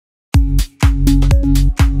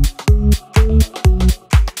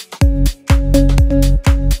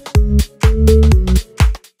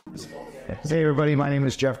everybody. My name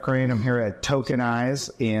is Jeff Crane. I'm here at Tokenize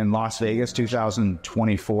in Las Vegas,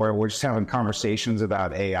 2024. We're just having conversations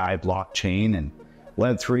about AI, blockchain, and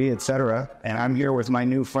Web3, etc. And I'm here with my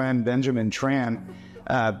new friend, Benjamin Tran.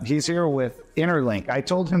 He's here with Interlink. I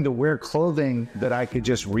told him to wear clothing that I could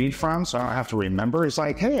just read from, so I don't have to remember. He's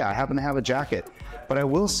like, hey, I happen to have a jacket. But I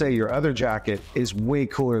will say your other jacket is way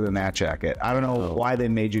cooler than that jacket. I don't know why they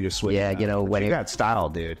made you to switch. Yeah, you know, when you got style,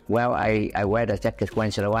 dude. Well, I wear the jacket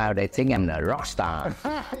once in a while. They think I'm a rock star.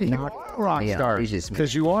 Not a rock star,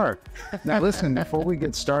 because you are. Now, listen, before we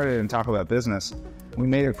get started and talk about business, we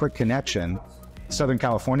made a quick connection, Southern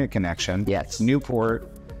California connection. Yes. Newport,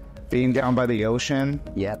 being down by the ocean.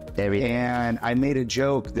 Yep, there it is. And I made a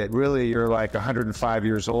joke that really you're like 105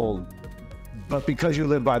 years old. But because you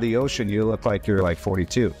live by the ocean, you look like you're like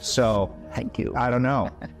 42. So, thank you. I don't know.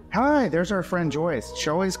 Hi, there's our friend Joyce. She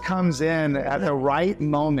always comes in at the right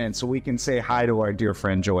moment so we can say hi to our dear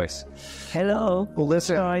friend Joyce. Hello. Well,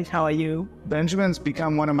 listen. Joyce, how are you? Benjamin's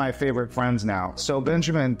become one of my favorite friends now. So,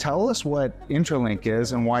 Benjamin, tell us what Interlink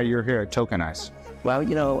is and why you're here at Tokenize. Well,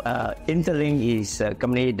 you know, Interlink is a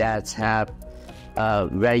company that have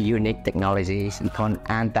very unique technologies called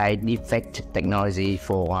anti-defect technology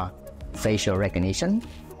for facial recognition,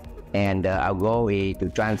 and our goal is to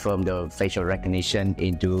transform the facial recognition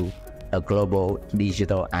into a global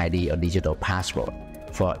digital ID or digital passport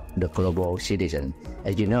for the global citizen.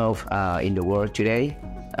 As you know, in the world today,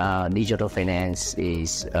 digital finance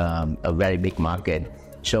is a very big market.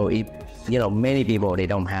 So if you know, many people, they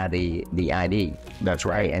don't have the ID. That's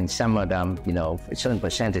right. And some of them, you know, a certain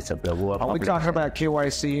percentage of the world. Are we talking about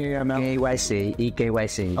KYC, AML? KYC,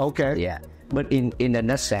 eKYC. Okay. Yeah. But in a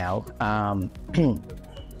nutshell,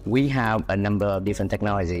 we have a number of different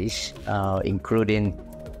technologies, including,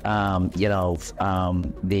 the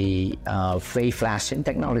face flashing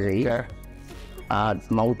technology,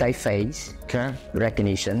 multi-face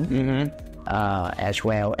recognition, as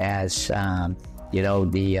well as,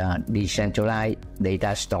 the decentralized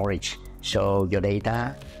data storage. So your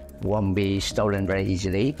data won't be stolen very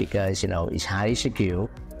easily because, it's highly secure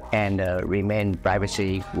and remain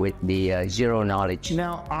privacy with the zero knowledge.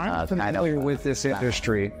 Now, I'm familiar with this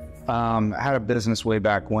industry. Had a business way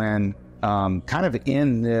back when, kind of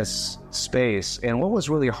in this space. And what was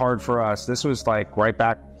really hard for us, this was like right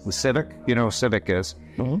back with Civic. You know, Civic is.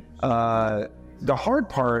 The hard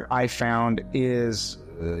part I found is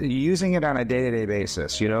using it on a day-to-day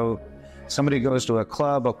basis. You know, somebody goes to a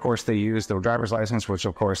club, of course they use their driver's license, which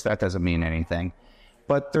of course that doesn't mean anything.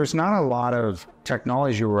 But there's not a lot of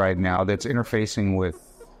technology right now that's interfacing with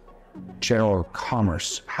general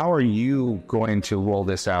commerce. How are you going to roll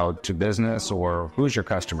this out to business, or who's your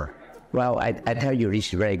customer? Well, I tell you, this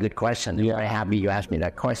is a very good question. Yeah. I'm very happy you asked me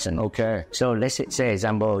that question. Okay. So let's say,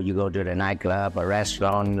 example, you go to the nightclub, a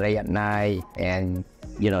restaurant late at night, and,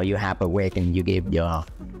 you have a wake and you give your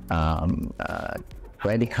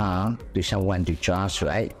credit card to someone to charge,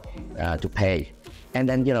 right, to pay. And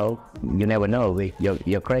then, you never know,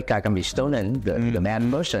 your credit card can be stolen. The bad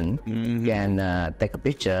person can take a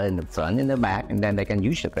picture in the front and the back, and then they can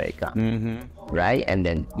use your credit card, right? And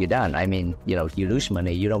then you're done. I mean, you lose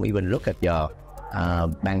money. You don't even look at your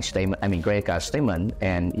bank statement, credit card statement.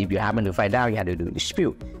 And if you happen to find out, you have to do a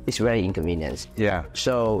dispute. It's very inconvenient. Yeah.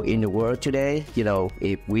 So in the world today,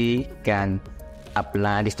 if we can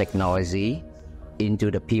apply this technology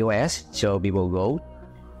into the POS, so people go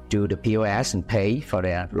to the POS and pay for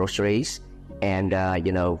their groceries, and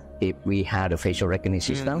if we have a facial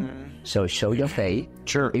recognition system, so show your face.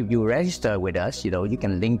 Sure. If you register with us, you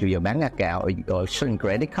can link to your bank account or certain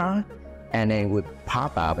credit card, and then we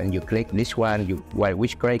pop up and you click this one,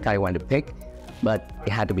 which credit card you want to pick, but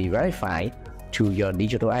it had to be verified to your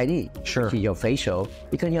digital ID. Sure. To your facial,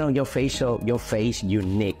 because your face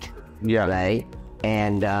unique. Yeah. Right.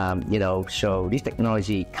 And so this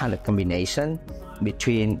technology kind of combination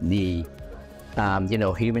between the,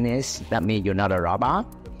 humanness, that means you're not a robot,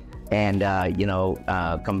 and,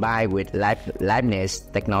 combined with liveness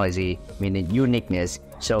technology, meaning uniqueness.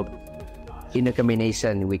 So in the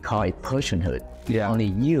combination, we call it personhood. Yeah. Only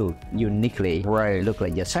you uniquely look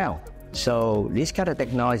like yourself. So this kind of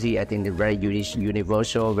technology, I think, is very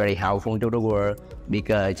universal, very helpful to the world,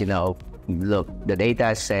 because, look, the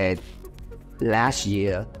data said last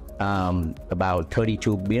year, about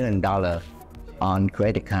 $32 billion on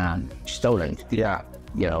credit card stolen. Yeah.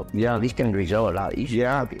 This can result a lot easier.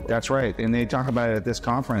 Yeah, that's right. And they talk about it at this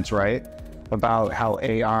conference, right? About how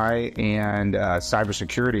AI and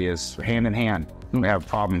cybersecurity is hand in hand. We have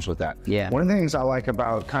problems with that. Yeah. One of the things I like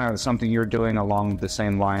about kind of something you're doing along the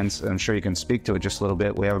same lines, and I'm sure you can speak to it just a little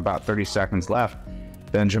bit. We have about 30 seconds left,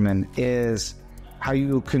 Benjamin, is how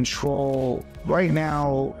you control right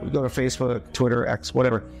now. You go to Facebook, Twitter, X,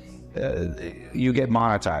 whatever. You get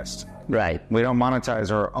monetized. Right. We don't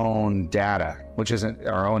monetize our own data, which isn't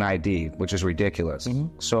our own ID, which is ridiculous.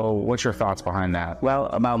 So what's your thoughts behind that? Well,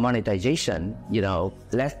 about monetization,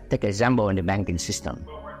 let's take an example in the banking system,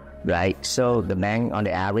 right? So the bank, on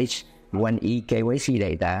the average, one eKYC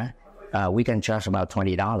data, we can charge about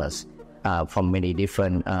 $20 from many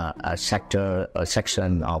different sector or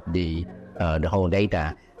section of the whole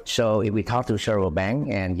data. So if we talk to several banks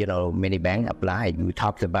and, many banks applied, we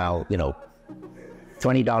talked about,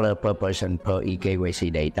 $20 per person per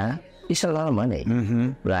eKYC data. It's a lot of money,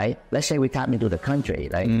 right? Let's say we tap into the country,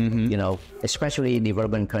 right? Especially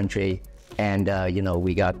developing country, and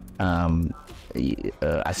we got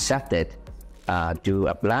accepted to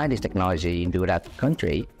apply this technology into that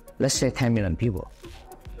country. Let's say 10 million people,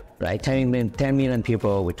 right? 10 million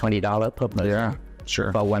people with $20 per person. Yeah,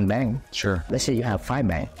 sure. For one bank. Sure. Let's say you have 5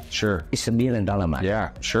 banks. Sure. It's $1 million money. Yeah,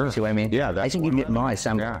 sure. See what I mean? Yeah, I think you need more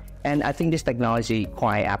example. Yeah. And I think this technology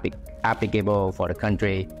quite applicable for the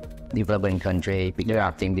country, developing country, because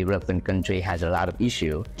I think developing country has a lot of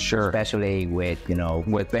issue. Sure. Especially with,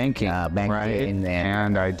 with banking, right?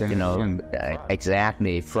 And identity.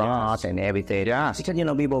 Exactly, fraud and everything. Yeah.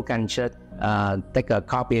 Because, people can just take a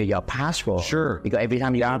copy of your passport. Sure. Because every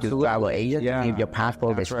time you go to travel agent, give your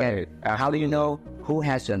passport. That's right. How do you know who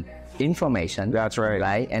has the information? That's right.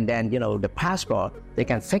 Right? And then, the passport, they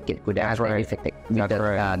can fake it with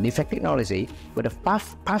the defect technology, but the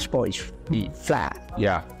passport is flat.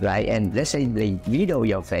 Yeah. Right? And let's say the video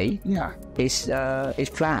your face is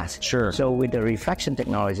flat. Sure. So with the reflection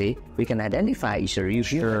technology, we can identify it's a real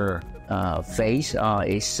face or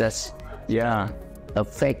it's just a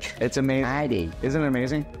fake It's amazing. ID. Isn't it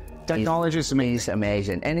amazing? Technology is amazing. It's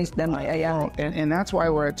amazing, and it's done by AI. And that's why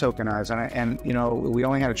we're at Tokenize. And we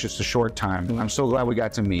only had just a short time. I'm so glad we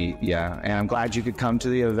got to meet. Yeah, and I'm glad you could come to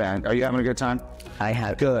the event. Are you having a good time? I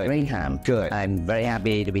have good. Great time. Good. I'm very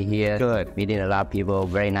happy to be here. Good. Meeting a lot of people,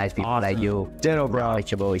 very nice people like you. Ditto, bro.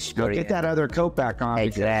 Get that other coat back on.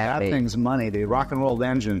 Exactly. That thing's money, the rock and roll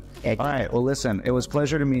engine. Exactly. All right. Well, listen, it was a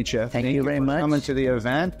pleasure to meet you. Thank you very much for coming to the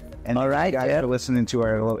event. And all right, guys, for listening to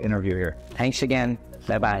our little interview here. Thanks again.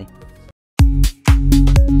 Bye-bye.